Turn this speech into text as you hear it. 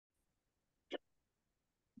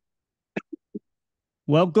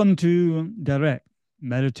Welcome to Direct,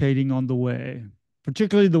 meditating on the way,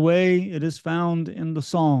 particularly the way it is found in the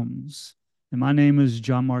Psalms. And my name is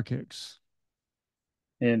John Mark Hicks.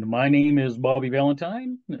 And my name is Bobby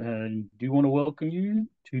Valentine. And do want to welcome you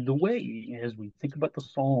to the way as we think about the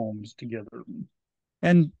Psalms together.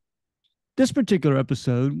 And this particular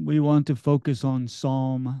episode, we want to focus on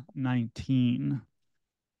Psalm 19.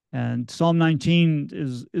 And Psalm 19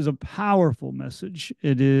 is a powerful message.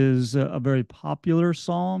 It is a very popular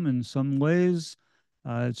psalm in some ways.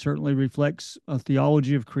 It certainly reflects a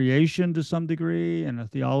theology of creation to some degree and a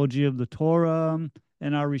theology of the Torah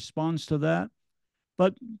and our response to that.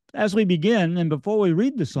 But as we begin, and before we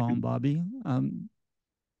read the psalm, Bobby,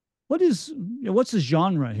 what's the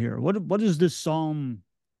genre here? What is this psalm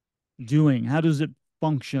doing? How does it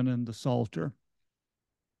function in the Psalter?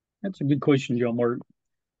 That's a good question, John Mark.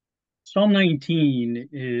 Psalm 19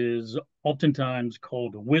 is oftentimes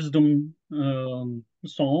called a wisdom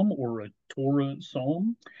psalm or a Torah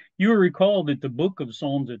psalm. You will recall that the book of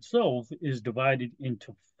Psalms itself is divided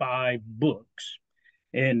into five books.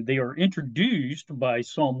 And they are introduced by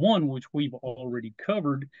Psalm 1, which we've already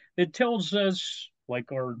covered, that tells us,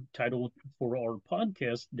 like our title for our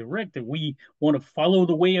podcast, Direct, that we want to follow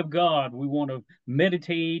the way of God. We want to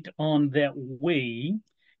meditate on that way.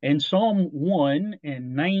 And Psalm 1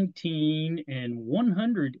 and 19 and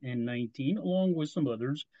 119, along with some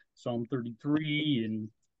others, Psalm 33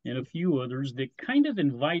 and a few others, that kind of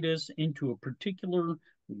invite us into a particular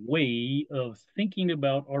way of thinking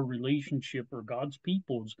about our relationship or God's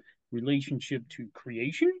people's relationship to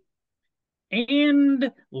creation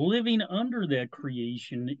and living under that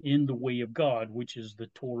creation in the way of God, which is the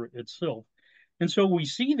Torah itself. And so we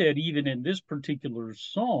see that even in this particular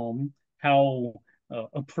psalm, how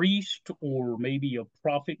a priest or maybe a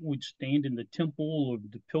prophet would stand in the temple of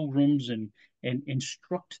the pilgrims and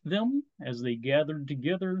instruct them as they gathered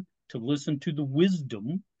together to listen to the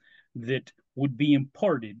wisdom that would be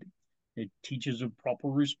imparted. It teaches a proper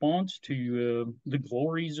response to the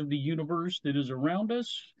glories of the universe that is around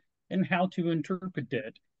us and how to interpret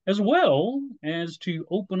that, as well as to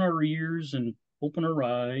open our ears and open our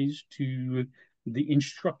eyes to the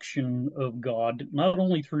instruction of God, not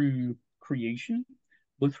only through creation,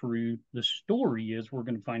 but through the story, as we're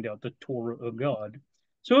going to find out, the Torah of God.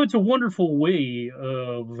 So it's a wonderful way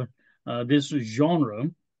of this genre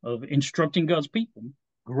of instructing God's people,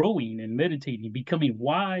 growing and meditating, becoming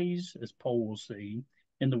wise, as Paul will say,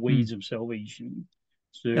 in the Hmm. ways of salvation.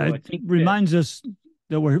 Yeah, So I it think that reminds us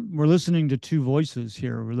that we're listening to two voices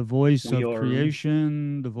here. We're the voice we of are,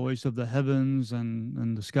 creation, the voice of the heavens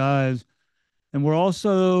and the skies, and we're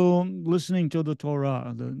also listening to the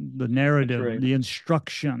Torah, the that's narrative, right, the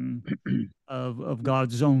instruction of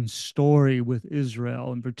God's own story with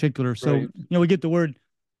Israel in particular. So, right, we get the word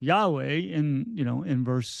Yahweh in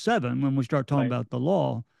verse 7 when we start talking right, about the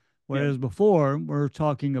law, yeah, whereas before we're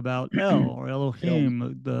talking about El or yeah,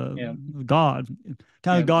 Elohim, the yeah, God,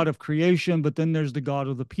 kind of yeah, God of creation, but then there's the God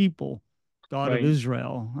of the people, God of right,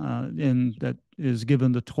 Israel, in that is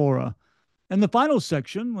given the Torah. And the final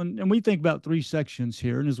section, and we think about three sections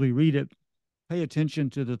here, and as we read it, pay attention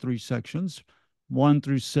to the three sections, 1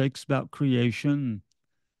 through 6 about creation,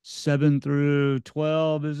 7 through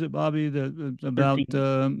 12, is it, Bobby? About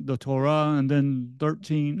 13, the Torah, and then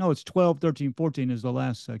 13. No, it's 12, 13, 14 is the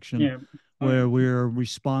last section yeah, all right. where we're Oh,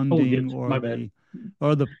 responding, yes, or my bad.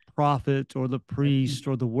 the prophet or the priest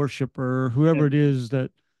or the worshiper, Yeah, whoever it is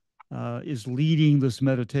that is leading this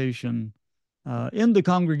meditation in the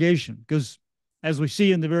congregation. Because as we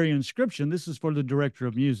see in the very inscription, this is for the director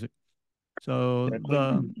of music. So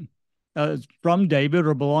exactly. from David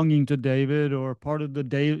or belonging to David or part of the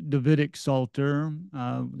Davidic Psalter,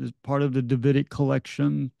 is part of the Davidic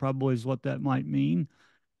collection, probably is what that might mean.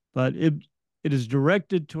 But it is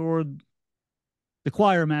directed toward the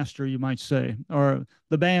choir master, you might say, or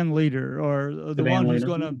the band leader, or The the one band who's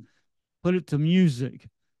leader. going to put it to music,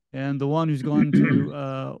 and the one who's going to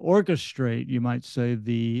orchestrate, you might say,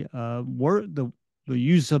 the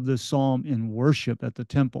use of this psalm in worship at the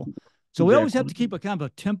temple. So we always have Exactly. to keep a kind of a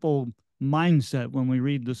temple mindset when we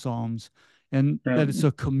read the psalms, and Yeah, that it's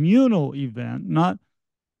a communal event. Not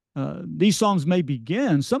these psalms may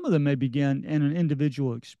begin; some of them may begin in an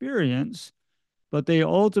individual experience, but they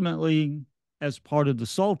ultimately, as part of the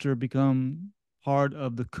Psalter, become part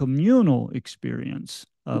of the communal experience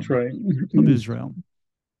that's right. of Israel.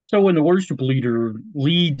 So when the worship leader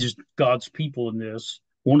leads God's people in this,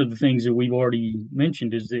 one of the things that we've already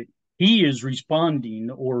mentioned is that he is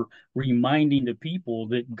responding or reminding the people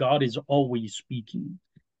that God is always speaking.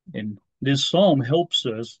 And this psalm helps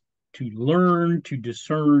us to learn to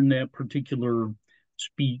discern that particular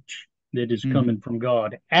speech. that is Mm, coming from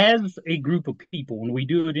God as a group of people. When we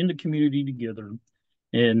do it in the community together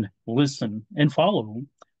and listen and follow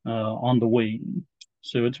on the way.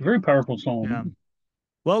 So it's a very powerful yeah. psalm.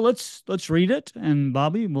 Well, let's read it, and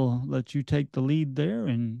Bobby, we'll let you take the lead there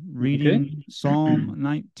in Okay. reading Psalm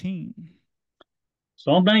 19.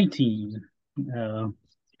 Psalm 19. Uh,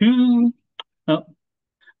 to, uh,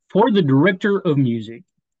 for the director of music,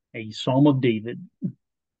 a psalm of David.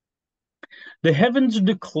 The heavens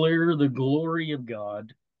declare the glory of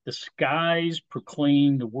God. The skies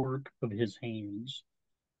proclaim the work of his hands.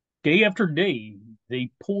 Day after day,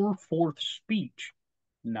 they pour forth speech.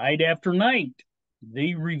 Night after night,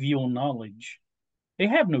 they reveal knowledge. They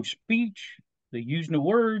have no speech, they use no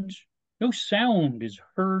words, no sound is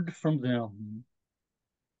heard from them.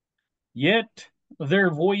 Yet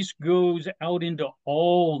their voice goes out into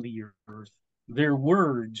all the earth, their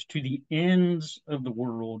words to the ends of the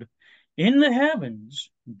world. In the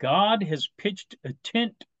heavens, God has pitched a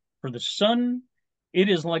tent for the sun. It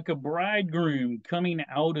is like a bridegroom coming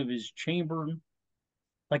out of his chamber,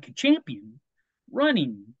 like a champion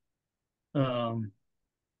running um,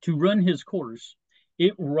 to run his course.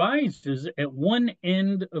 It rises at one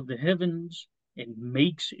end of the heavens and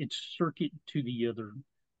makes its circuit to the other.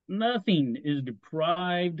 Nothing is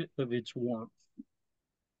deprived of its warmth.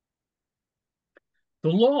 The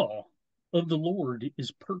law of the Lord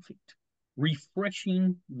is perfect,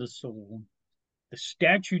 refreshing the soul. The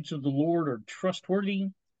statutes of the Lord are trustworthy,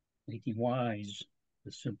 making wise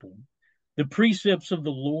the simple. The precepts of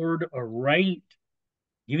the Lord are right,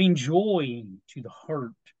 giving joy to the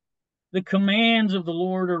heart. The commands of the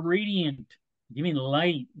Lord are radiant, giving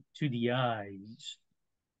light to the eyes.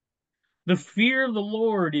 The fear of the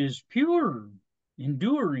Lord is pure,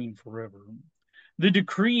 enduring forever. The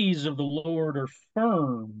decrees of the Lord are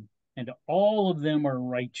firm, and all of them are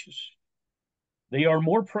righteous. They are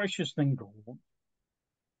more precious than gold,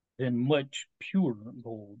 than much pure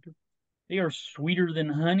gold. They are sweeter than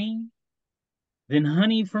honey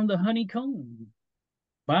from the honeycomb.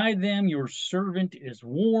 By them your servant is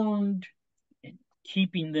warned, and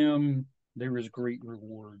keeping them there is great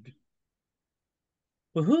reward.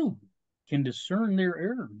 But who can discern their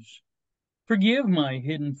errors? Forgive my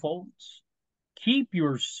hidden faults. Keep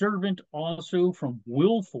your servant also from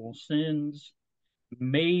willful sins.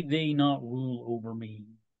 May they not rule over me.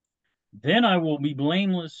 Then I will be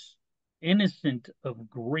blameless, innocent of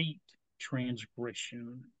great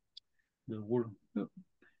transgression. The word,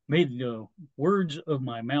 may the words of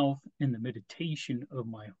my mouth and the meditation of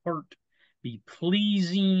my heart be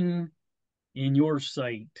pleasing in your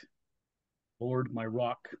sight, Lord, my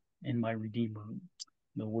rock and my redeemer.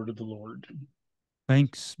 The word of the Lord.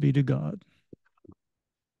 Thanks be to God.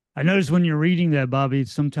 I notice when you're reading that, Bobby,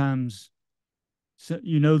 sometimes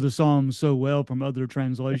you know the Psalms so well from other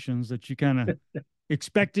translations that you kind of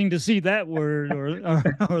expecting to see that word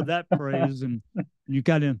or that phrase, and you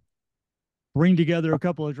kind of bring together a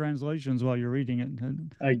couple of translations while you're reading it.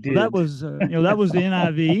 I Well, that did. was that was the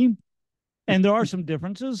NIV, and there are some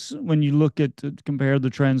differences when you look at compare the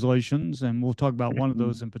translations, and we'll talk about one of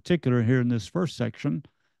those in particular here in this first section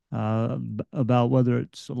about whether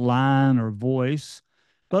it's line or voice.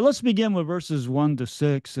 But let's begin with verses 1 to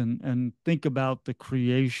 6 and think about the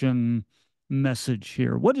creation message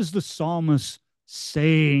here. What is the psalmist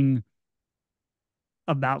saying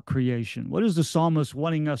about creation? What is the psalmist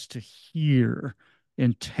wanting us to hear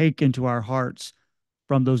and take into our hearts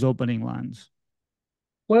from those opening lines?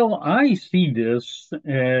 Well, I see this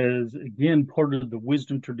as, again, part of the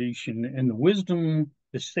wisdom tradition. And the wisdom,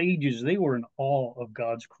 the sages, they were in awe of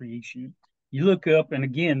God's creation. You look up, and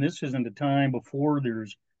again, this isn't a time before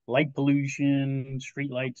there's light pollution,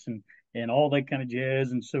 street lights, and all that kind of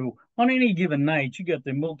jazz. And so on any given night, you got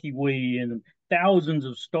the Milky Way and thousands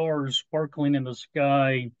of stars sparkling in the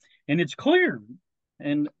sky, and it's clear.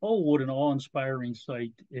 And oh, what an awe-inspiring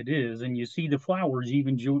sight it is. And you see the flowers,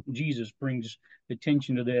 even Jesus brings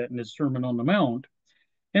attention to that in his Sermon on the Mount.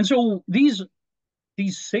 And so these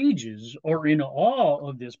sages are in awe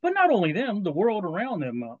of this, but not only them, the world around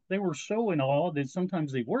them. They were so in awe that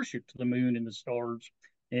sometimes they worshiped the moon and the stars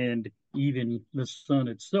and even the sun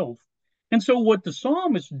itself. And so what the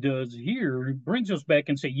psalmist does here brings us back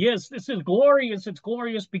and say, yes, this is glorious. It's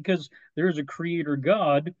glorious because there is a creator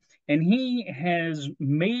God, and he has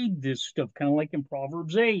made this stuff kind of like in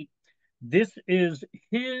Proverbs 8. This is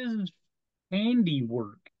his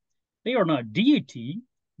handiwork. They are not deity,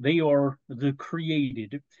 they are the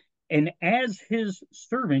created. And as his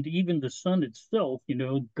servant, even the Son itself,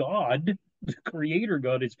 God, the creator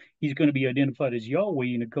God, he's going to be identified as Yahweh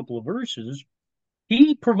in a couple of verses.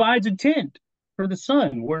 He provides a tent for the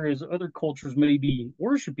sun, whereas other cultures may be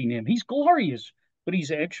worshiping him. He's glorious, but he's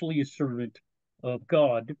actually a servant of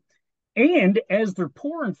God. And as they're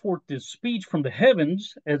pouring forth this speech from the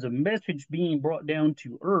heavens as a message being brought down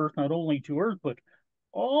to earth, not only to earth, but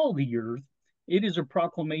all the earth, it is a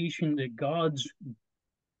proclamation that God's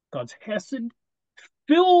Hesed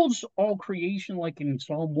fills all creation, like in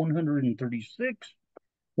Psalm 136,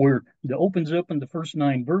 where it opens up in the first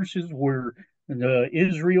 9 verses, where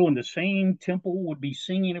Israel in the same temple would be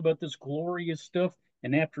singing about this glorious stuff.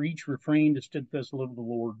 And after each refrain, the steadfast love of the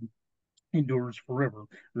Lord endures forever.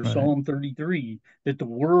 Or Right. Psalm 33, that the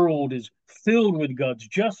world is filled with God's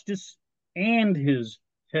justice and his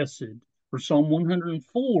hesed. Or Psalm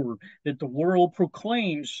 104, that the world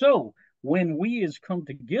proclaims. So when we has come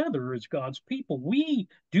together as God's people, we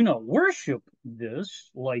do not worship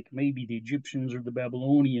this like maybe the Egyptians or the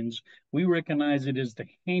Babylonians. We recognize it as the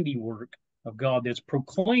handiwork of God that's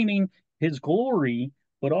proclaiming his glory,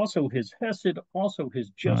 but also his hesed, also his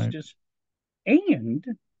Right. justice, and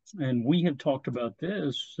and we have talked about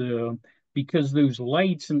this because those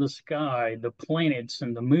lights in the sky, the planets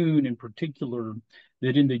and the moon in particular,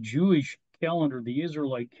 that in the Jewish calendar, the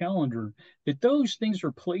Israelite calendar, that those things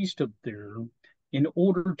are placed up there in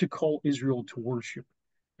order to call Israel to worship.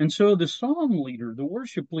 And so the psalm leader, the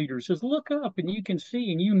worship leader says, look up and you can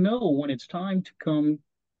see and you know when it's time to come,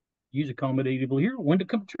 use accommodatively here, when to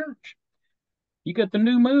come to church. You got the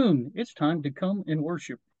new moon. It's time to come and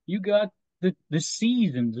worship. You got the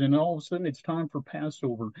seasons, and all of a sudden it's time for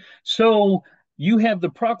Passover. So you have the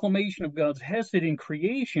proclamation of God's Hesed in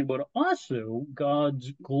creation, but also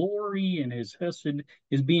God's glory and his Hesed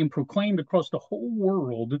is being proclaimed across the whole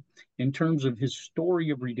world in terms of his story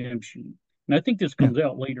of redemption. And I think this Yeah. comes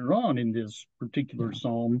out later on in this particular Yeah.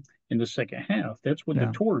 psalm in the second half. That's what the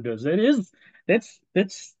Yeah. Torah does.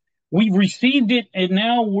 That's we've received it and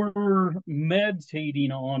now we're meditating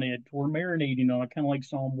on it, we're marinating on it, kind of like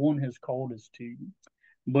Psalm 1 has called us to.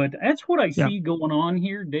 But that's what I Yeah. see going on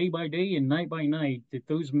here day by day and night by night, that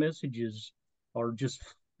those messages are just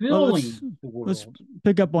Well, filling the let's world.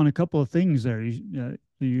 pick up on a couple of things there.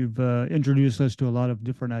 You've introduced us to a lot of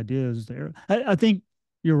different ideas there. I think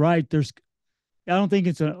you're right. I don't think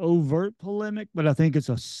it's an overt polemic, but I think it's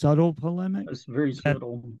a subtle polemic It's very that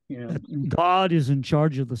subtle. Yeah. that God is in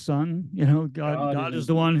charge of the sun. You know, God God is isn't.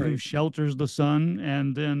 the one That's who right. shelters the sun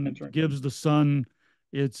and then That's right. gives the sun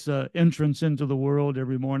its entrance into the world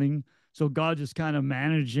every morning. So God is kind of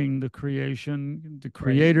managing the creation, the Right.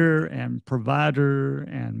 creator and provider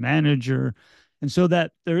and manager. And so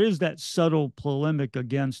that there is that subtle polemic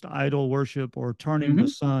against idol worship or turning the Mm-hmm.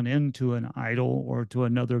 sun into an idol or to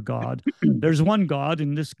another God. There's one God,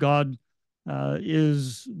 and this God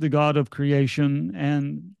is the God of creation.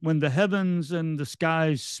 And when the heavens and the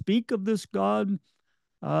skies speak of this God,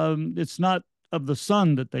 it's not of the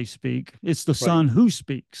sun that they speak, it's the Right. sun who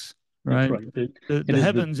speaks, That's right? right. It The is the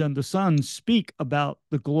heavens and the sun speak about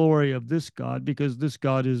the glory of this God because this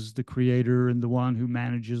God is the creator and the one who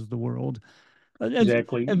manages the world.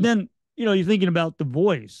 exactly And then, you're thinking about the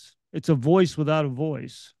voice. It's a voice without a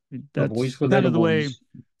voice. a voice That's without kind a of the way, voice.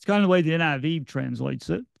 it's kind of the way the NIV translates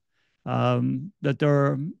it. That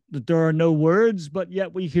there are no words, but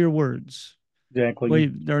yet we hear words. Exactly.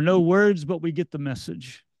 There are no words, but we get the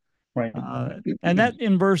message. Right. And that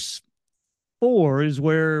in verse 4 is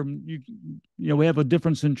where we have a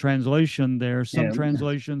difference in translation there. Some Yeah.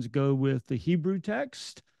 translations go with the Hebrew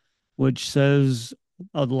text, which says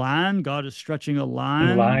a line. God is stretching a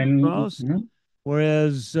line Line. across.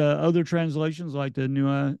 Whereas other translations, like the New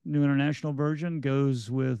International Version, goes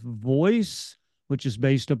with voice, which is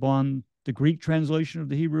based upon the Greek translation of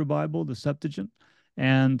the Hebrew Bible, the Septuagint,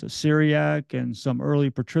 and Syriac, and some early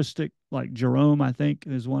patristic, like Jerome, I think,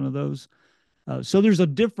 is one of those. So there's a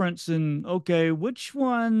difference in, okay, which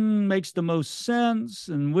one makes the most sense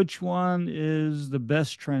and which one is the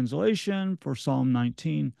best translation for Psalm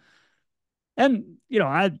 19. And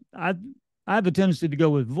I have a tendency to go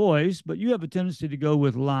with voice, but you have a tendency to go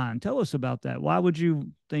with line. Tell us about that. Why would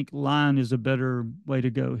you think line is a better way to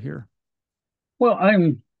go here? Well,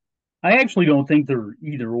 I actually don't think they're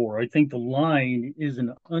either or. I think the line is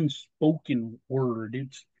an unspoken word.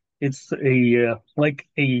 It's a like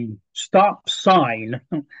a stop sign.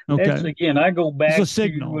 That's Okay. again, I go It's a back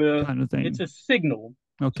signal to kind of it's thing. a signal.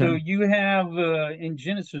 Okay. So you have in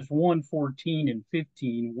Genesis 1:14 and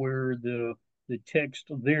 15 where the text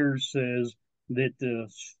there says that the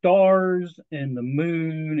stars and the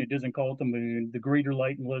moon, it doesn't call it the moon, the greater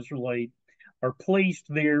light and lesser light, are placed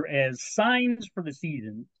there as signs for the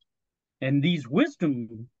seasons. And these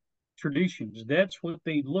wisdom traditions, that's what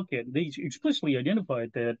they look at. They explicitly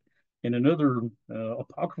identified that in another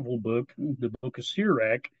apocryphal book, the book of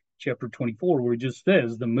Sirach, chapter 24, where it just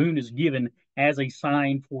says the moon is given as a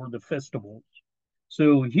sign for the festivals.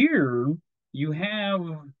 So here you have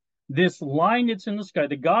this line that's in the sky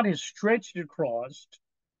that God has stretched across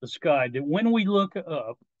the sky, that when we look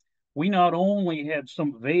up, we not only have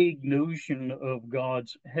some vague notion of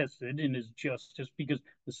God's hesed and his justice because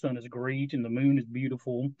the sun is great and the moon is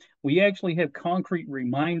beautiful, we actually have concrete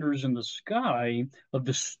reminders in the sky of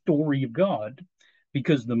the story of God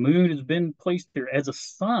because the moon has been placed there as a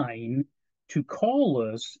sign to call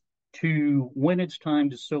us to when it's time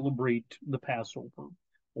to celebrate the Passover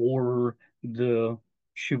or the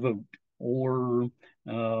Shavuot or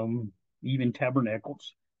um, even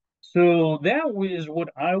tabernacles. So that was what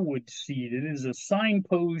I would see. It is a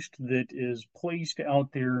signpost that is placed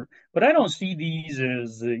out there, but I don't see these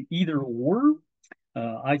as either or.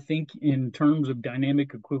 I think in terms of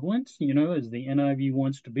dynamic equivalence, as the NIV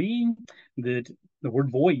wants to be, that the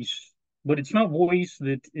word voice, but it's not voice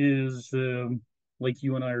that is like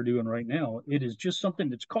you and I are doing right now. It is just something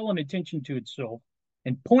that's calling attention to itself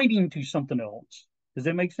and pointing to something else. Does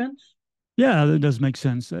that make sense? Yeah, that does make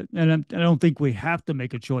sense. And I don't think we have to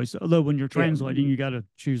make a choice. Although when you're Yeah. translating, you got to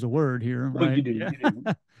choose a word here, Well, right? you do. Yeah. You do.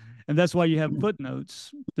 And that's why you have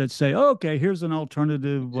footnotes that say, oh, okay, here's an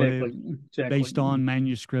alternative way Exactly. Exactly. based on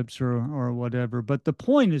manuscripts or whatever. But the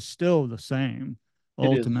point is still the same, It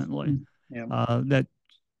is. ultimately, Yeah. that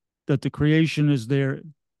the creation is there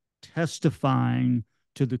testifying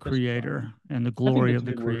to the Testifying. creator and the I think glory that's of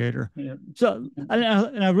a the good word. creator. Yeah. So,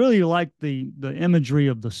 and I really like the imagery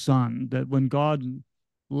of the sun, that when God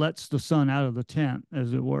lets the sun out of the tent,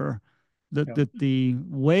 as it were, Yeah. that the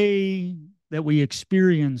way that we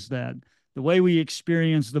experience that, the way we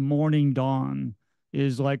experience the morning dawn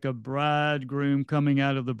is like a bridegroom coming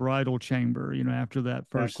out of the bridal chamber, after that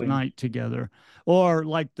first Exactly. night together, or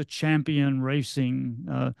like the champion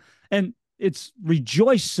racing. And it's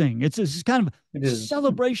rejoicing. It's kind of It is.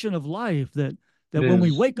 celebration of life, It that when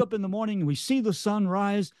we is. wake up in the morning and we see the sun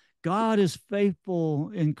rise, God is faithful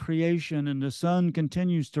in creation, and the sun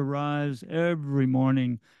continues to rise every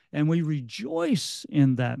morning, and we rejoice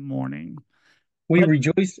in that morning. We But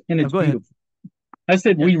rejoice and oh, it's go ahead. beautiful. I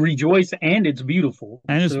said Yeah, we rejoice and it's beautiful.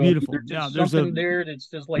 and it's So beautiful. there's Yeah, just something there that's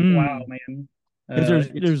just like, wow, mm, man. It's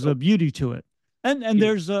there's a so beauty to it, and it is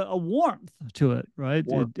there's a warmth to it, right? It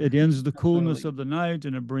warm. it ends the coolness Absolutely. of the night,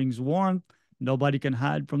 and it brings warmth. Nobody can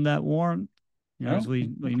hide from that warmth. As No,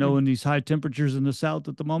 we know, in these high temperatures in the south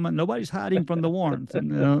at the moment, nobody's hiding from the warmth.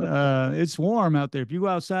 And it's warm out there. If you go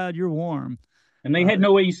outside, you're warm. and they Uh, had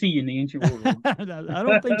no AC in the ancient world. I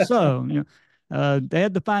don't think so. They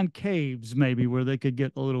had to find caves maybe where they could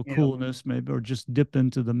get a little Yeah, coolness, maybe, or just dip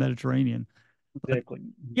into the Mediterranean. But exactly.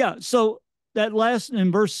 yeah, so that last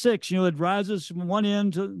in verse 6, it rises from one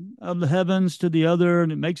end of the heavens to the other,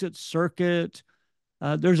 and it makes its circuit.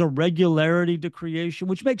 There's a regularity to creation,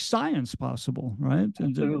 which makes science possible, right?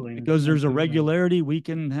 And Absolutely. because there's a Absolutely. regularity, we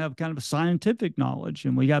can have kind of a scientific knowledge,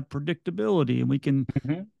 and we got predictability, and we can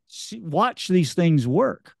Hmm. watch these things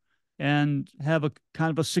work and have a kind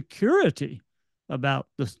of a security about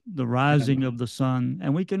the Yeah. rising of the sun,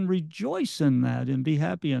 and we can rejoice in that and be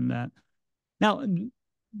happy in that. Now,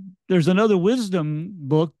 there's another wisdom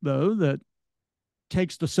book though that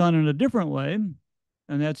takes the sun in a different way,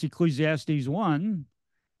 and that's Ecclesiastes 1.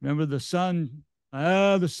 Remember, the sun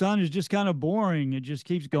is just kind of boring. It just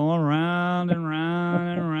keeps going round and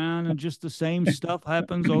round and round, and just the same stuff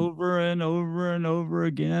happens over and over and over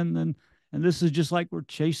again. And this is just like we're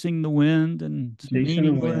chasing the wind, and it's Chasing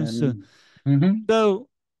the meaningless. wind. Hmm. So,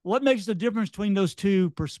 what makes the difference between those two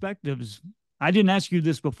perspectives? I didn't ask you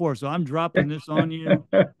this before, so I'm dropping this on you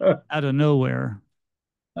out of nowhere.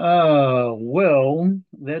 Well,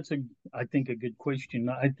 that's I think, a good question.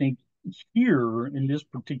 I think here in this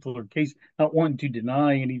particular case, not wanting to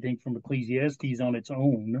deny anything from Ecclesiastes on its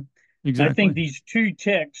own, I think Exactly. these two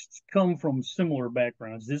texts come from similar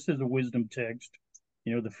backgrounds. This is a wisdom text.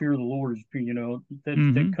 The fear of the Lord is, that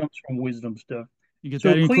Hmm. comes from wisdom stuff. You get So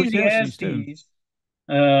that in Ecclesiastes too.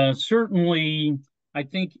 Ecclesiastes, certainly, I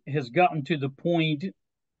think, has gotten to the point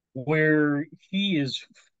where he is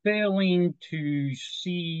failing to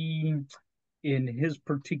see in his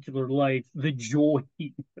particular life the joy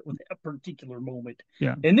of that particular moment.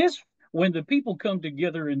 Yeah. And this, when the people come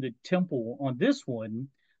together in the temple on this one,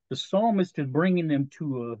 the psalmist is bringing them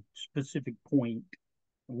to a specific point,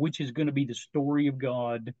 which is going to be the story of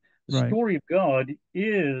God. The Right. story of God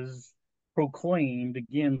is proclaimed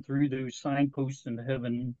again through those signposts in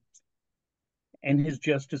heaven and his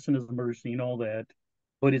justice and his mercy and all that.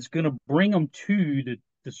 But it's going to bring them to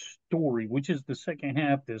the story, which is the second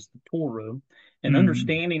half, is the Torah, and Mm.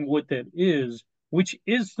 understanding what that is, which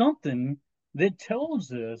is something that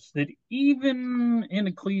tells us that even in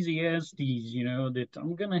Ecclesiastes, that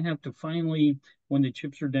I'm gonna have to finally, when the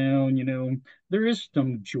chips are down, there is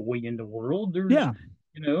some joy in the world. Yeah,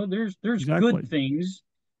 There's good exactly. things,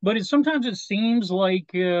 but sometimes it seems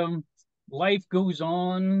like life goes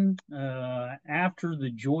on after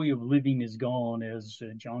the joy of living is gone, as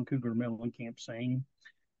John Cougar Mellencamp sang.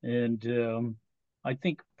 And I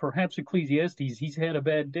think perhaps Ecclesiastes, he's had a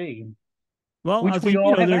bad day, Well, I which we think,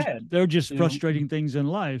 all have there's had. there are just You frustrating things in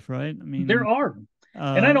life, right? I there mean, are.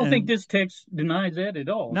 And I don't think and this text denies that at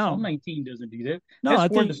all. Psalm no, 19 doesn't do that. no, As I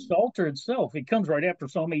for the think Psalter itself, it comes right after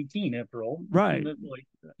Psalm 18, after all. right. Like,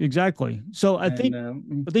 Exactly. So and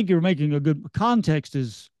I think you're making a good context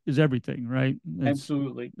is everything, right? It's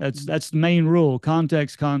absolutely. that's the main rule.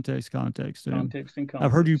 Context, context, context. And Context and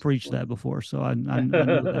I've heard you context, of preach course. that before, so I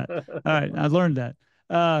know that. It All right, I learned that.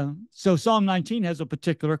 So Psalm 19 has a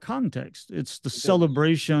particular context. It's the does.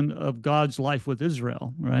 celebration of God's life with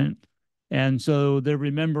Israel, right? And so they're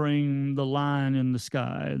remembering the line in the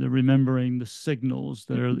sky. They're remembering the signals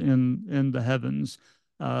that are in the heavens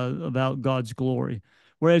about God's glory.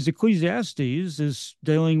 Whereas Ecclesiastes is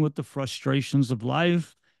dealing with the frustrations of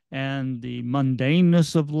life and the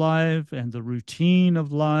mundaneness of life and the routine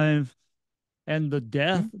of life and the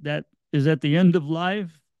death that is at the end of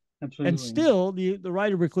life. And Absolutely. still, the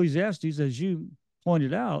writer of Ecclesiastes, as you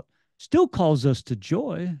pointed out, still calls us to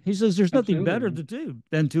joy. He says there's nothing better Absolutely. to do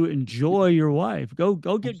than to enjoy your wife. Go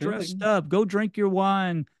get dressed Absolutely. up. Go drink your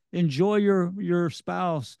wine. Enjoy your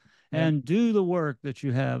spouse, Yeah. and do the work that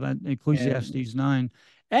you have in Yeah. Ecclesiastes 9.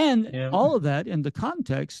 And Yeah. all of that in the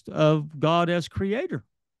context of God as creator. I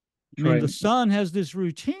That's mean, right. the son has this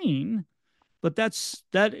routine, but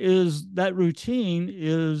that routine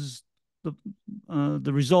is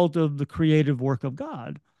the result of the creative work of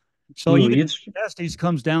God. So even Absolutely. It's Ecclesiastes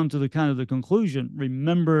comes down to the kind of the conclusion: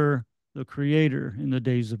 remember the Creator in the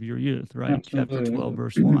days of your youth, right? Chapter absolutely 12,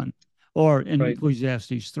 verse 1, or in right.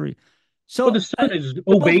 Ecclesiastes 3. Well, the So son is they're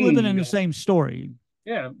both living obeying in the God. same story.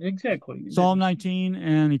 Yeah, exactly. Psalm 19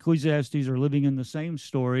 and Ecclesiastes are living in the same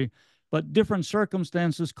story, but different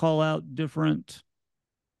circumstances call out different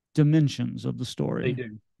dimensions of the They story.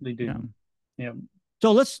 do. They Yeah. do. Yeah.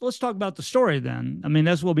 So let's talk about the story then. I mean,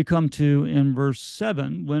 that's what we come to in verse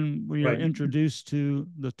 7 when we are Right. introduced to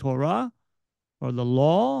the Torah or the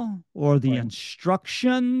law or the Right.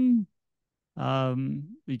 instruction.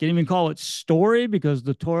 You can even call it story because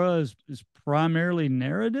the Torah is primarily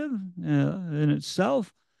narrative in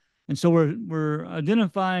itself. And so we're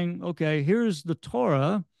identifying, okay, here's the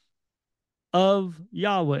Torah of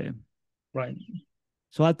Yahweh. Right.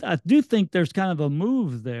 So I do think there's kind of a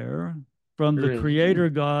move there from There the is. creator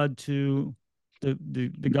God to the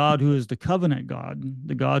God who is the covenant God,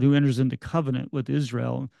 the God who enters into covenant with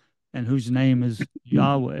Israel and whose name is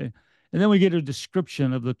Yahweh. And then we get a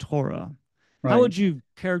description of the Torah. How Right. would you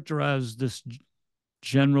characterize this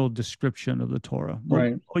general description of the Torah?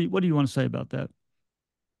 Right. What do you want to say about that?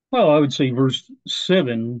 Well, I would say verse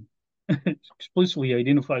 7 explicitly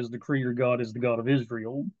identifies the creator God as the God of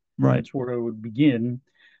Israel. Right. That's where I would begin.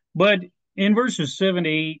 But in verses 7,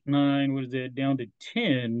 8, 9, what is that, down to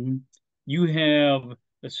 10, you have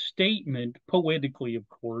a statement, poetically, of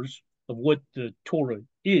course, of what the Torah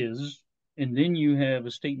is. And then you have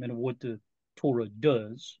a statement of what the Torah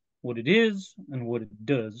does, what it is and what it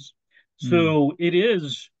does. Mm. So it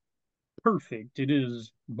is perfect. It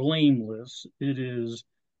is blameless. It is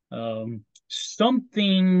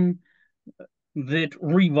something that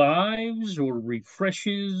revives or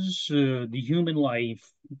refreshes the human life.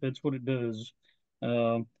 That's what it does.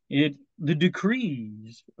 The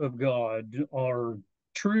decrees of God are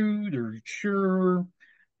true. They're sure.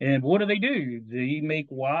 And what do? They make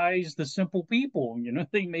wise the simple people.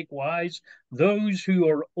 They make wise those who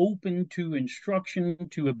are open to instruction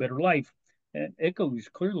to a better life. That echoes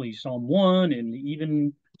clearly Psalm 1 and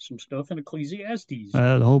even some stuff in Ecclesiastes.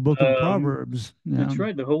 The whole book of Um, Proverbs. Yeah. that's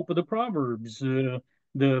right, the hope of the Proverbs.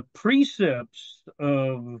 The precepts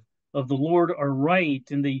of the Lord are right,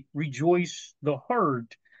 and they rejoice the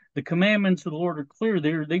heart. The commandments of the Lord are clear.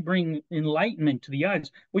 They bring enlightenment to the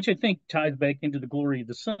eyes, which I think ties back into the glory of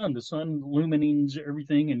the sun. The sun illuminates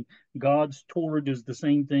everything, and God's Torah does the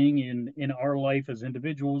same thing in our life as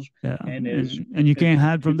individuals Yeah, and and you as can't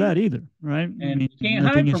hide from to that either, right? I and mean, you can't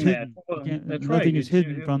nothing hide is from that. hidden. You can't. That's right. Nothing is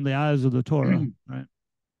hidden from the eyes of the Torah, right?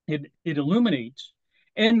 It illuminates.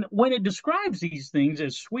 And when it describes these things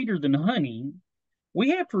as sweeter than honey, we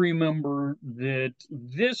have to remember that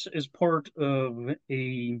this is part of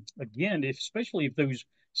a, again, especially if those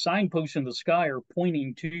signposts in the sky are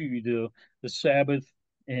pointing to the Sabbath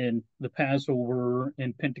and the Passover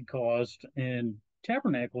and Pentecost and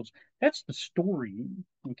Tabernacles. That's the story,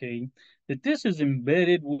 okay? That this is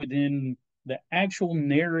embedded within the actual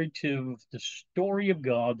narrative, the story of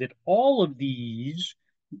God, that all of these,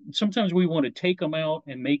 sometimes we want to take them out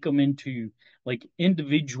and make them into like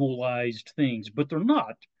individualized things, but they're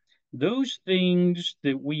not. Those things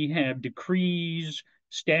that we have, decrees,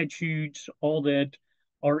 statutes, all that,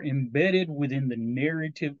 are embedded within the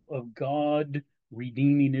narrative of God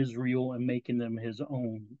redeeming Israel and making them his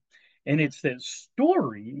own. And it's that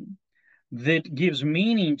story that gives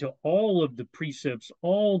meaning to all of the precepts,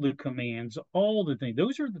 all the commands, all the things.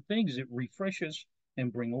 Those are the things that refresh us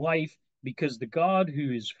and bring life, because the God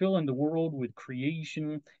who is filling the world with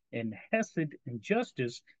creation and hesed and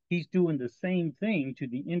justice, he's doing the same thing to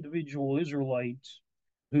the individual Israelites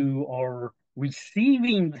who are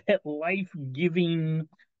receiving that life giving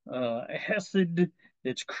hesed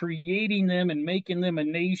that's creating them and making them a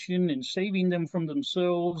nation and saving them from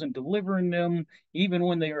themselves and delivering them even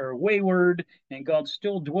when they are wayward, and God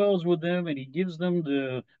still dwells with them and he gives them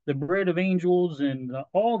the bread of angels and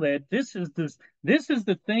all that. This is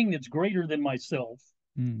the thing that's greater than myself.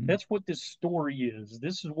 Mm-hmm. That's what this story is.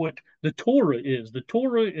 This is what the Torah is. The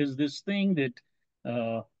Torah is this thing that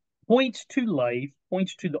uh, points to life,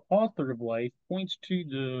 points to the author of life, points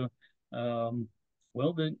to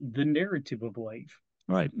the narrative of life.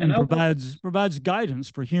 Right. And And I will provides guidance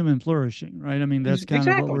for human flourishing, right? I mean, that's kind of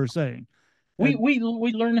what exactly. we're saying. We And we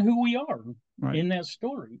we learn who we are right. in that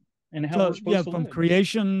story and how we're So yeah, supposed to from live.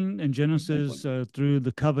 creation in Exactly. Genesis through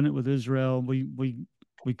the covenant with Israel,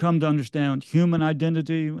 we come to understand human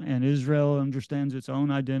identity, and Israel understands its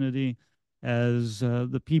own identity as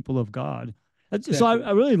the people of God. So Exactly.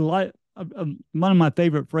 I really like one of my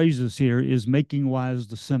favorite phrases here is making wise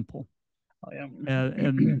the simple. I am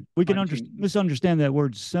And we can mine too. misunderstand that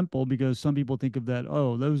word simple because some people think of that,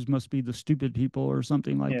 oh, those must be the stupid people or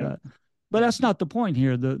something like Yeah. that. But Yeah. that's not the point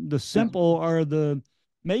here. The Yeah. simple are the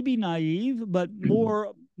maybe naive, but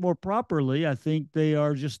more properly, I think they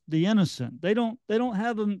are just the innocent. They don't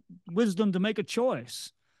have wisdom to make a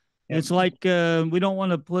choice. Yeah. It's like we don't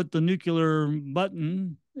want to put the nuclear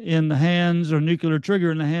button in the hands or nuclear trigger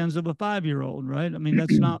in the hands of a 5-year-old, right? I mean,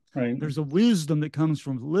 that's not, Right. there's a wisdom that comes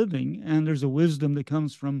from living, and there's a wisdom that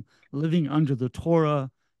comes from living under the Torah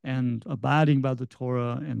and abiding by the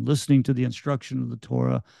Torah and listening to the instruction of the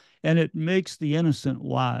Torah. And it makes the innocent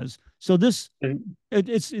wise. So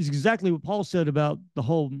it's exactly what Paul said about the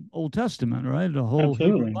whole Old Testament, right? The whole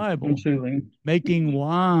Hebrew Absolutely. Bible Absolutely. making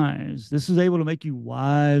wise. This is able to make you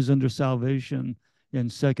wise under salvation in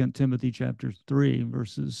Second Timothy chapter 3,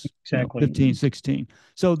 verses Exactly. 15, 16.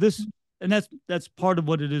 So this, and that's part of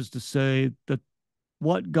what it is to say that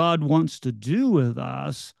what God wants to do with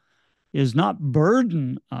us is not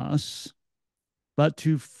burden us, but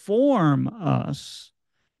to form us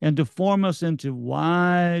and to form us into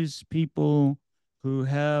wise people who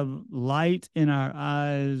have light in our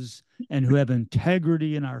eyes and who have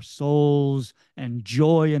integrity in our souls and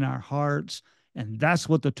joy in our hearts. And that's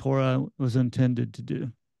what the Torah was intended to do.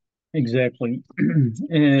 Exactly.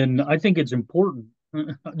 And I think it's important.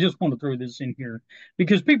 I just want to throw this in here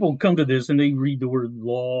because people come to this and they read the word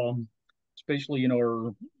law, especially in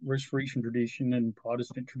our Restoration tradition and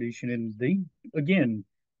Protestant tradition, and again,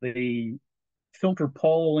 they filter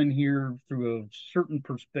Paul in here through a certain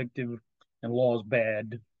perspective, and law is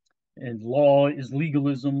bad, and law is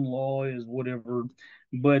legalism, law is whatever.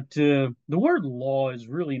 But the word law is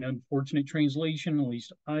really an unfortunate translation, at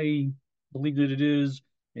least I believe that it is,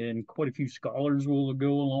 and quite a few scholars will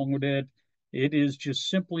go along with that. It is just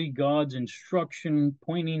simply God's instruction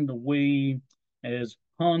pointing the way, as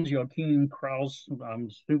Hans Joachim Kraus, I'm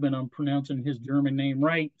assuming I'm pronouncing his German name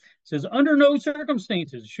right, says, under no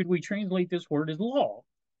circumstances should we translate this word as law.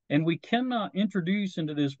 And we cannot introduce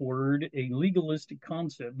into this word a legalistic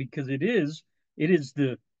concept, because it is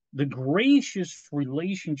the gracious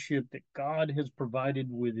relationship that God has provided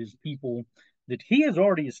with his people, that he has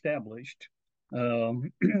already established.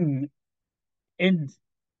 Um, and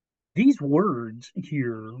these words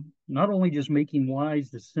here, not only just making wise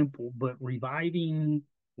the simple, but reviving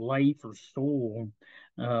life or soul,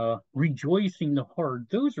 rejoicing the heart,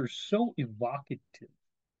 those are so evocative.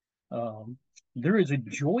 Um, there is a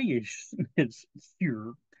joyousness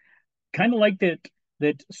here, kind of like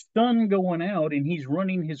that sun going out and he's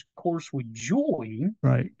running his course with joy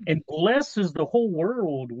Right. and blesses the whole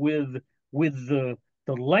world with the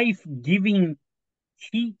life-giving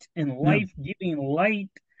heat and Yeah. life-giving light.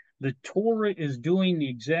 The Torah is doing the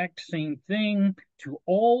exact same thing to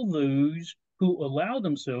all those who allow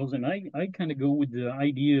themselves, and I kind of go with the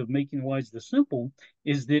idea of making wise the simple,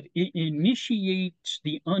 is that it initiates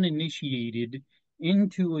the uninitiated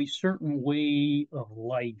into a certain way of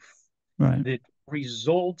life Right. that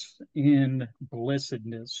results in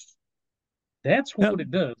blessedness. That's Yeah. what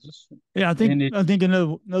it does. Yeah. And it, I think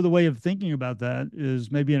another way of thinking about that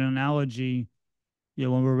is maybe an analogy.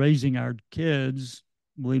 When we're raising our kids,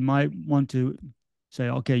 we might want to say,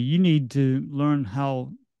 okay, you need to learn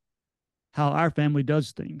how our family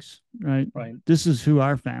does things, right? right, This is who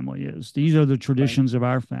our family is. These are the right, traditions of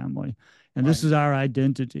our family. And this right, is our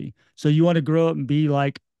identity. So you want to grow up and be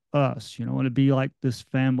like us, want to be like this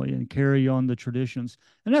family and carry on the traditions.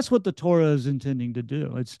 And that's what the Torah is intending to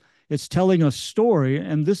do. It's telling a story,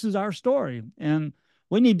 and this is our story. And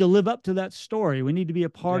we need to live up to that story. We need to be a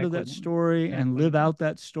part of exactly, that story and exactly. live out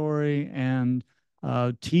that story and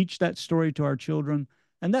teach that story to our children.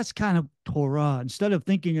 And that's kind of Torah. Instead of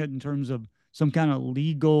thinking it in terms of some kind of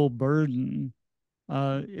legal burden,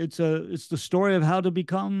 it's the story of how to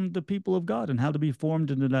become the people of God and how to be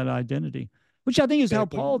formed into that identity, which I think is how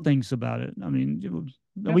Exactly. Paul thinks about it. I mean,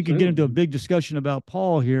 we could get into a Absolutely. big discussion about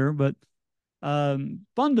Paul here, but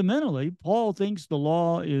fundamentally, Paul thinks the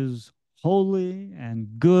law is holy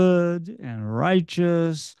and good and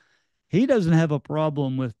righteous. He doesn't have a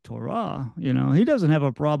problem with Torah. He doesn't have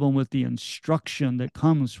a problem with the instruction that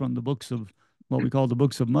comes from the books of what we call the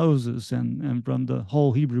books of Moses and from the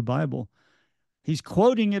whole Hebrew Bible. He's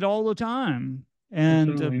quoting it all the time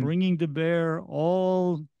and Absolutely. bringing to bear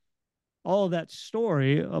all of that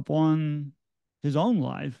story upon his own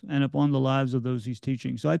life and upon the lives of those he's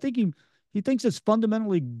teaching. So I think he thinks it's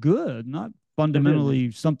fundamentally good, not It is.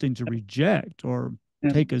 fundamentally something to reject or Yeah.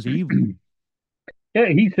 take as evil. Yeah,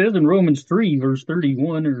 he says in Romans 3, verse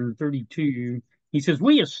 31 or 32, he says,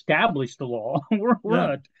 we established the law. Yeah.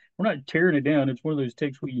 We're not tearing it down. It's one of those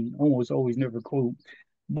texts we almost always never quote.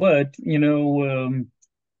 But,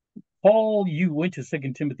 Paul, you went to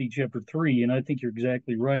Second Timothy chapter 3, and I think you're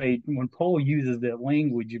exactly right. When Paul uses that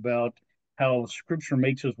language about how Scripture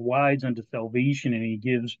makes us wise unto salvation, and he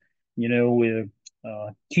gives,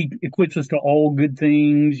 equips us to all good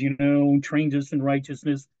things, trains us in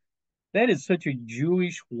righteousness. That is such a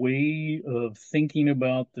Jewish way of thinking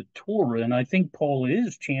about the Torah, and I think Paul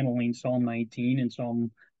is channeling Psalm 19 and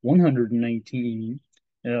Psalm 119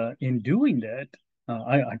 in doing that.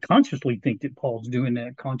 I consciously think that Paul's doing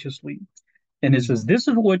that consciously, and it says Mm-hmm.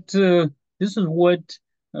 this is what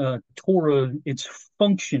Torah its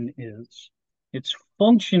function is. Its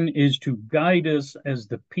function is to guide us as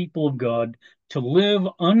the people of God to live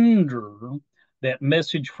under that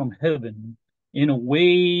message from heaven in a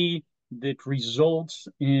way that results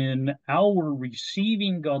in our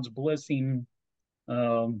receiving God's blessing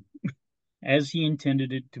um, as He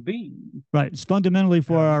intended it to be. Right. It's fundamentally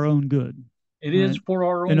for Um, our own good, it is right? for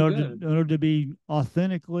our own good. In order to be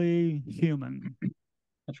authentically human,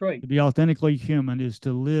 That's right. to be authentically human is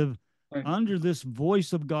to live Right. under this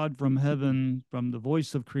voice of God from heaven, from the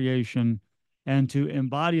voice of creation, and to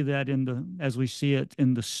embody that in the as we see it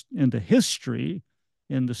in the history,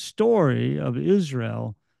 in the story of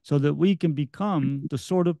Israel, so that we can become the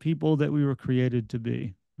sort of people that we were created to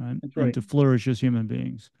be, right? That's And right. to flourish as human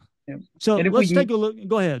beings. Yeah. So And if we let's can, take a look.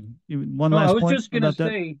 Go ahead. One no, I last was point just going to about that.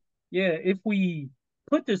 say, yeah, if we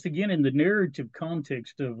put this again in the narrative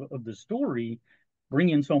context of the story, bring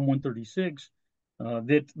in Psalm 136,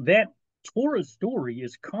 that Torah story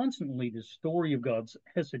is constantly the story of God's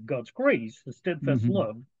hesed, God's grace, the steadfast Mm-hmm.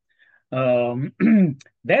 love. Um,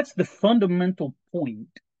 that's the fundamental point.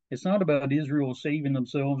 It's not about Israel saving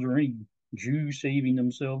themselves or any Jews saving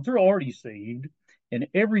themselves. They're already saved. And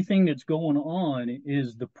everything that's going on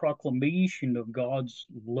is the proclamation of God's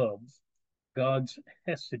love, God's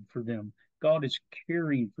hesed for them. God is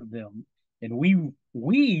caring for them. And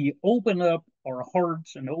we open up our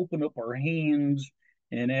hearts and open up our hands.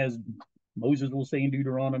 And as Moses will say in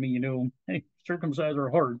Deuteronomy, hey, circumcise our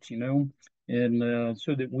hearts, and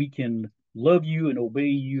so that we can love you and obey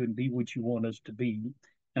you and be what you want us to be.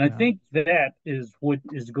 And I Yeah. think that is what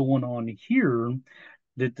is going on here,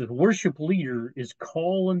 that the worship leader is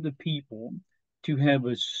calling the people to have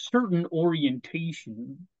a certain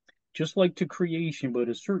orientation, just like to creation, but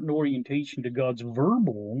a certain orientation to God's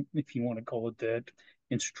verbal, if you want to call it that,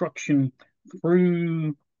 instruction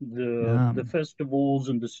through Yeah. the festivals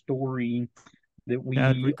and the story that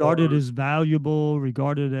Yeah. we Regarded are. as valuable,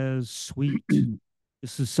 regarded as sweet.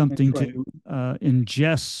 This is something That's right. to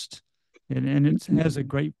ingest, and it has a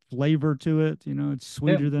great flavor to it. It's Yeah.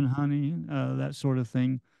 sweeter than honey, that sort of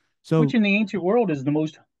thing. Which So, in the ancient world is the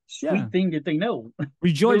most yeah, sweet thing that they know. There was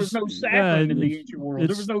rejoice. no saccharine in the ancient world. There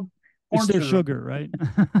was It's no. It's corn their syrup. sugar, right?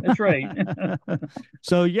 That's right.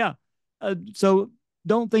 So yeah, so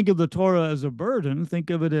don't think of the Torah as a burden. Think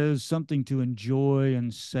of it as something to enjoy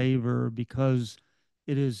and savor because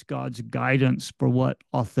it is God's guidance for what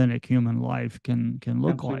authentic human life can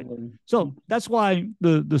look like. Absolutely. So that's why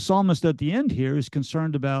the psalmist at the end here is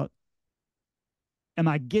concerned about, am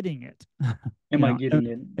I getting it? Am You I know,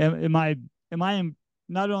 getting it? am I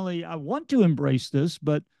not only I want to embrace this,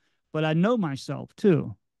 but I know myself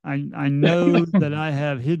too. I know that I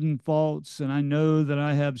have hidden faults and I know that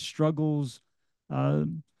I have struggles. Uh,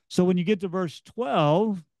 so when you get to verse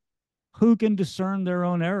 12, who can discern their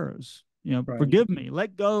own errors? You know, Right. forgive me.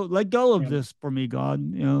 Let go of Yeah. this for me, God.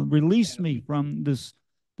 You know, release Yeah. me from this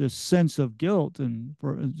sense of guilt and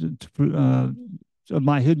of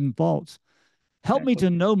my hidden faults. Help me Exactly.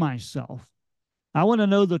 to know myself. I want to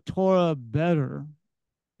know the Torah better,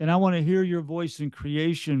 and I want to hear your voice in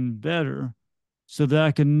creation better so that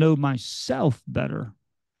I can know myself better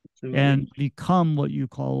and Absolutely. become what you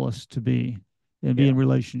call us to be and be Yeah. in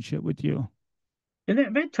relationship with you. And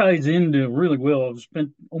that ties into really well. I've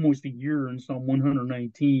spent almost a year in Psalm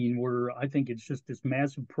 119, where I think it's just this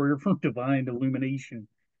massive prayer for divine illumination.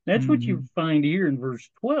 That's what you Mm-hmm. find here in verse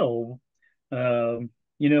 12. Um,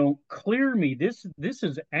 clear me. This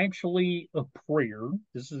is actually a prayer.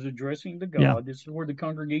 This is addressing to Yeah. God. This is where the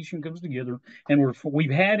congregation comes together, and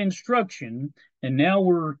we've had instruction, and now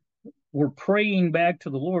we're praying back to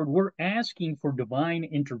the Lord. We're asking for divine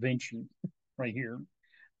intervention right here.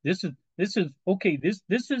 This is okay. This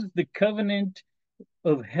is the covenant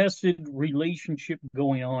of Hesed relationship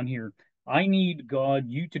going on here. I need God,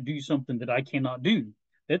 you to do something that I cannot do.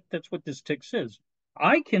 That's what this text says.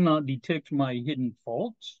 I cannot detect my hidden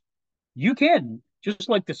faults. You can. Just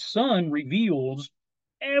like the sun reveals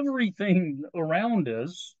everything around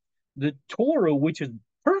us, the Torah, which is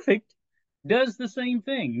perfect, does the same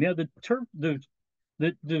thing. Now the Torah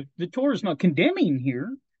is not condemning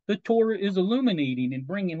here. The Torah is illuminating and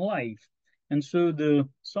bringing life. And so the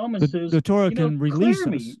psalmist says, The Torah can clear release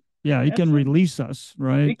me. us. Yeah, it can Absolutely. release us,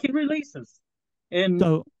 right? It can release us. And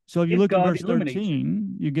So if you if look at God verse illuminates it,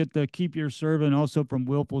 13, you get the keep your servant also from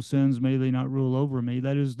willful sins, may they not rule over me.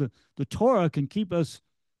 That is the Torah can keep us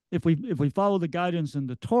if we follow the guidance in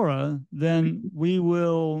the Torah, then we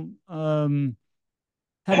will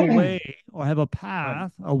have a way or have a right.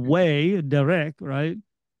 path, a way, direct, right,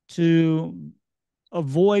 to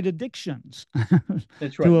avoid addictions, That's to right.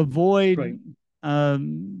 That's right. avoid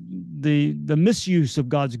the misuse of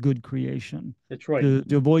God's good creation, That's right.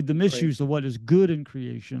 to avoid the That's right. misuse of what is good in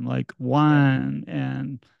creation, like Yeah. wine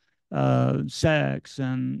and sex.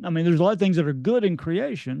 And I mean, there's a lot of things that are good in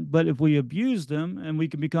creation, but if we abuse them and we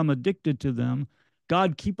can become addicted to them,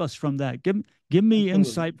 God keep us from that. Give me Absolutely.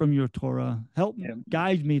 insight from your Torah. Help Yeah.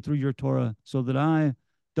 guide me through your Torah so that I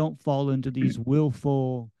don't fall into these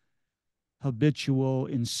willful, habitual,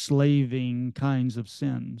 enslaving kinds of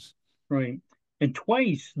sins. Right. And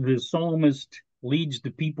twice the psalmist leads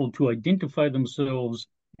the people to identify themselves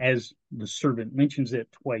as the servant, mentions that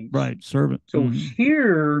twice. Right, servant. So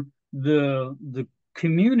here the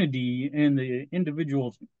community and the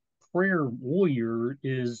individual prayer warrior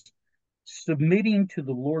is submitting to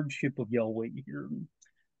the lordship of Yahweh here.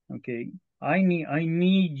 Okay. I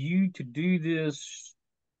need you to do this,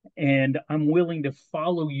 and I'm willing to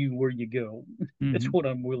follow you where you go. That's Mm-hmm. what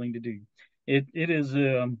I'm willing to do. It is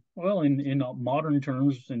well in modern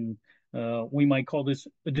terms, and we might call this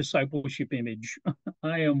a discipleship image.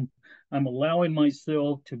 I am I'm allowing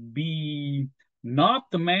myself to be not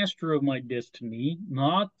the master of my destiny,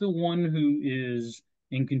 not the one who is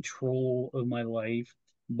in control of my life,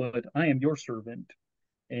 but I am your servant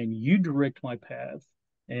and you direct my path.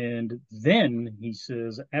 And then he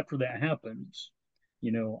says, after that happens,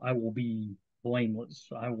 I will be blameless.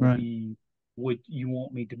 I will Right. be what you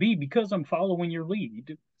want me to be because I'm following your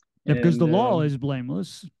lead. Yeah, because And the law is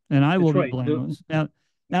blameless, and I will that's be right. blameless. Now,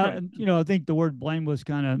 That's right. I think the word blameless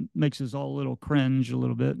kind of makes us all a little cringe a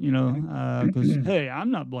little bit, because hey, I'm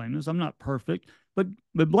not blameless, I'm not perfect, but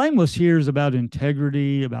blameless here is about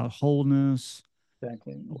integrity, about wholeness.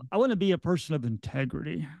 Exactly. I want to be a person of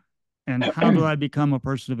integrity, and how do I become a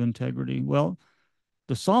person of integrity? Well,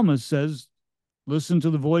 the psalmist says, listen to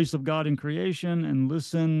the voice of God in creation and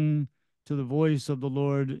listen to the voice of the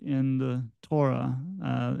Lord in the Torah,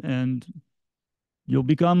 and you'll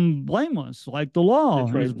become blameless, like the law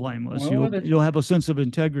That's right. is blameless. Well, You'll that's you'll have a sense of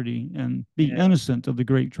integrity and be yeah. innocent of the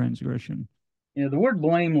great transgression. The word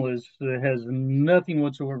blameless has nothing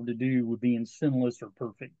whatsoever to do with being sinless or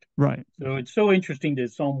perfect. Right. So it's so interesting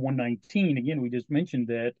that Psalm 119, again, we just mentioned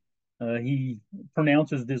that he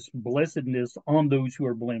pronounces this blessedness on those who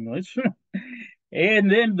are blameless.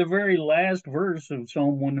 And then the very last verse of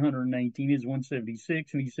Psalm 119 is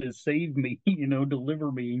 176, and he says, "Save me,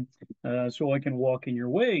 deliver me, so I can walk in your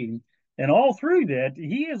way." And all through that,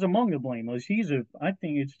 he is among the blameless. I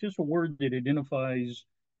think it's just a word that identifies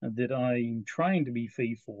that I'm trying to be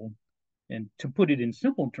faithful. And to put it in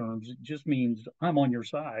simple terms, it just means I'm on your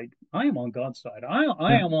side. I am on God's side. I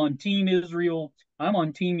Yeah. am on Team Israel. I'm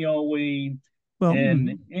on Team Yahweh. Well,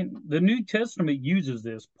 And the New Testament uses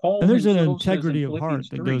this. and Paul there's an himself says in integrity of heart Philippians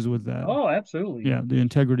that 3. goes with that. Oh, absolutely. Yeah, the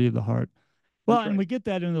integrity of the heart. Well, That's and right. we get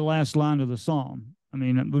that in the last line of the psalm. I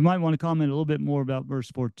mean, we might want to comment a little bit more about verse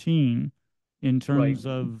 14 in Right. terms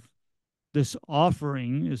of this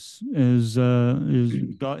offering is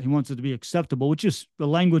God. He wants it to be acceptable, which is the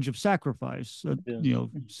language of sacrifice. Yes.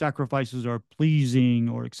 Sacrifices are pleasing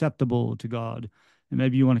or acceptable to God, and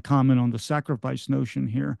maybe you want to comment on the sacrifice notion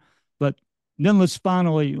here. But then let's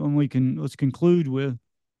conclude with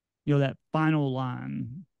that final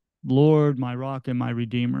line, Lord, my rock and my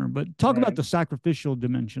redeemer. But talk about Right. the sacrificial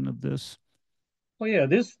dimension of this. Well, yeah,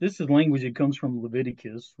 this is language that comes from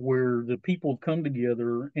Leviticus, where the people come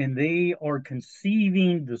together and they are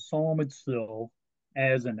conceiving the psalm itself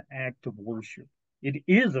as an act of worship. It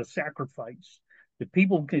is a sacrifice.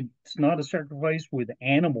 It's not a sacrifice with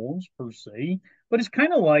animals per se, but it's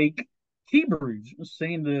kind of like Hebrews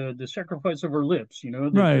saying the sacrifice of our lips, that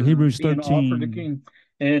Right, they're Hebrews being offered to 13, King.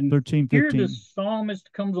 And 13, here the 15.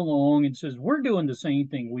 psalmist comes along and says, we're doing the same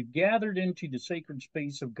thing. We've gathered into the sacred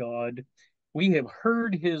space of God. We have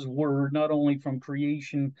heard his word, not only from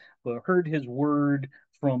creation, but heard his word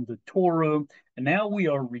from the Torah. And now we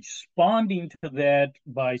are responding to that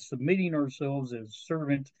by submitting ourselves as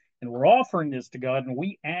servants. And we're offering this to God. And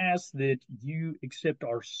we ask that you accept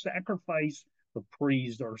our sacrifice of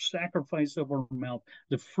praise, our sacrifice of our mouth,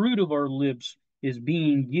 the fruit of our lips is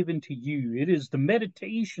being given to you. It is the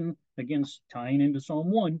meditation, against tying into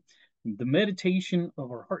Psalm 1, the meditation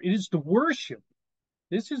of our heart. It is the worship.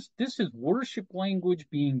 This is worship language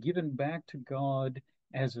being given back to God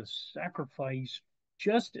as a sacrifice,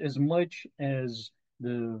 just as much as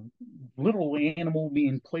the little animal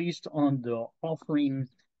being placed on the offering.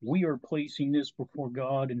 We are placing this before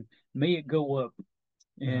God, and may it go up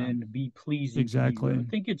Yeah, and be pleasing to you. I exactly.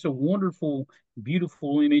 think it's a wonderful,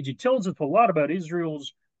 beautiful image. It tells us a lot about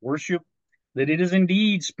Israel's worship, that it is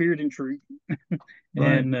indeed spirit and truth,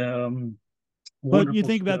 Right. and But you wonderful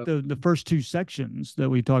think about stuff. the first two sections that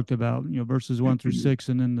we talked about, verses 1 through 6,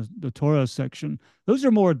 and then the Torah section. Those are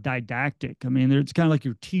more didactic. I mean, it's kind of like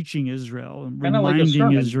you're teaching Israel and Kind of like a reminding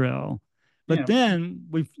sermon. Israel. But Yeah. then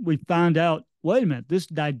we found out, wait a minute, this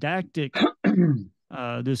didactic,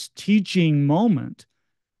 this teaching moment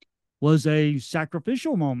was a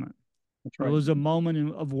sacrificial moment. That's It right. was a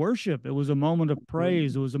moment of worship. It was a moment of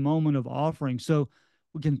praise. It was a moment of offering. So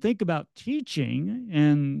we can think about teaching,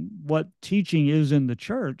 and what teaching is in the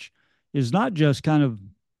church is not just kind of,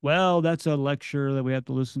 well, that's a lecture that we have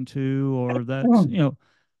to listen to, or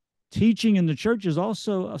teaching in the church is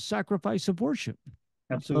also a sacrifice of worship.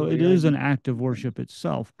 So it Absolutely. is an act of worship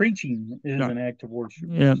itself. Preaching is Yeah. an act of worship.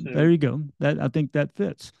 Yeah, So, there you go. I think that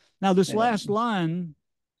fits. Now, this yeah, last line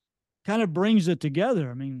kind of brings it together.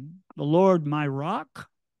 I mean, the Lord, my rock.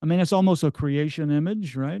 I mean, it's almost a creation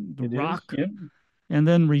image, right? The it is. rock. Yep. And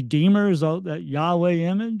then Redeemer is all that Yahweh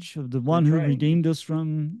image of the one That's who right. redeemed us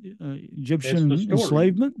from That's the Egyptian story.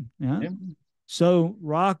 enslavement. Yeah. Yep. So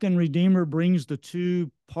rock and Redeemer brings the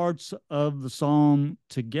two parts of the psalm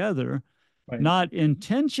together, Right. not in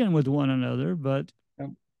tension with one another, but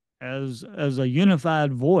Yep. as a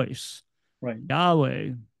unified voice. Right.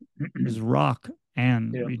 Yahweh is rock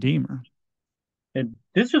and Yeah. Redeemer. And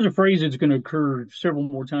this is a phrase that's going to occur several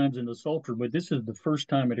more times in the Psalter, but this is the first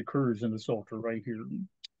time it occurs in the Psalter right here.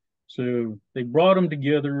 So they brought them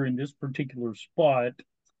together in this particular spot.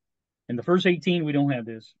 In the first 18, we don't have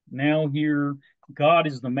this. Now, here, God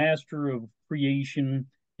is the master of creation,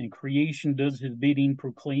 and creation does his bidding,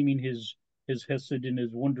 proclaiming his hesed and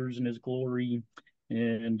his wonders and his glory.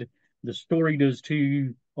 And the story does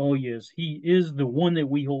too. Oh, yes, he is the one that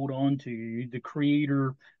we hold on to, the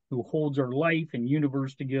creator who holds our life and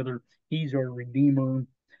universe together. He's our redeemer.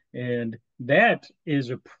 And that's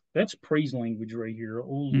praise language right here.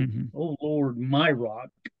 Oh, Mm-hmm. oh Lord, my rock.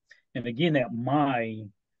 And again,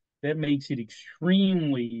 that makes it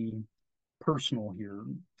extremely personal here.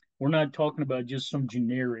 We're not talking about just some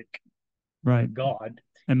generic Right. God.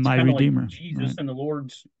 And It's my kind of like Redeemer. Jesus Right. and the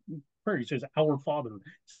Lord's Prayer. He says, "Our Father."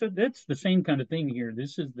 So that's the same kind of thing here.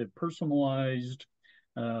 This is the personalized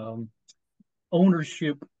um,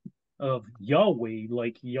 ownership of Yahweh,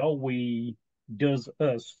 like Yahweh does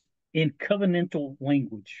us in covenantal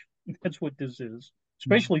language. That's what this is, Mm.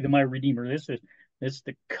 especially the My Redeemer. This is It's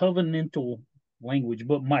the covenantal language.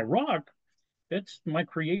 But my rock, that's my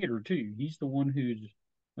creator too. He's the one who's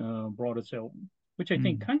brought us out, which I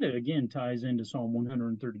think Mm. kind of again ties into Psalm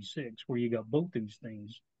 136, where you got both those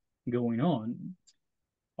things going on,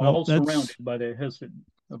 Well, all surrounded that's by the Hesed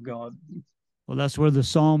of God. well, that's where the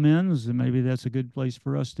psalm ends, and maybe that's a good place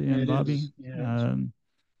for us to end, It Bobby. is, yeah, it's Um,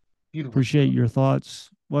 beautiful appreciate stuff. your thoughts.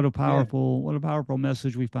 Yeah, What a powerful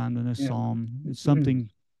message we find in this yeah, psalm. It's something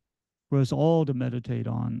for us all to meditate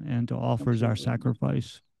on and to offer as our absolutely.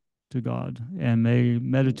 sacrifice to God. And may Yes,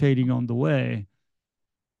 meditating on the way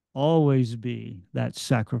always be that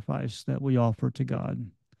sacrifice that we offer to God.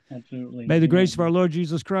 absolutely. May the grace of our Amen. Lord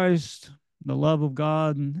Jesus Christ, the love of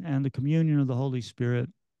God, and the communion of the Holy Spirit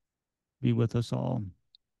be with us all.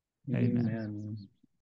 Amen. Amen.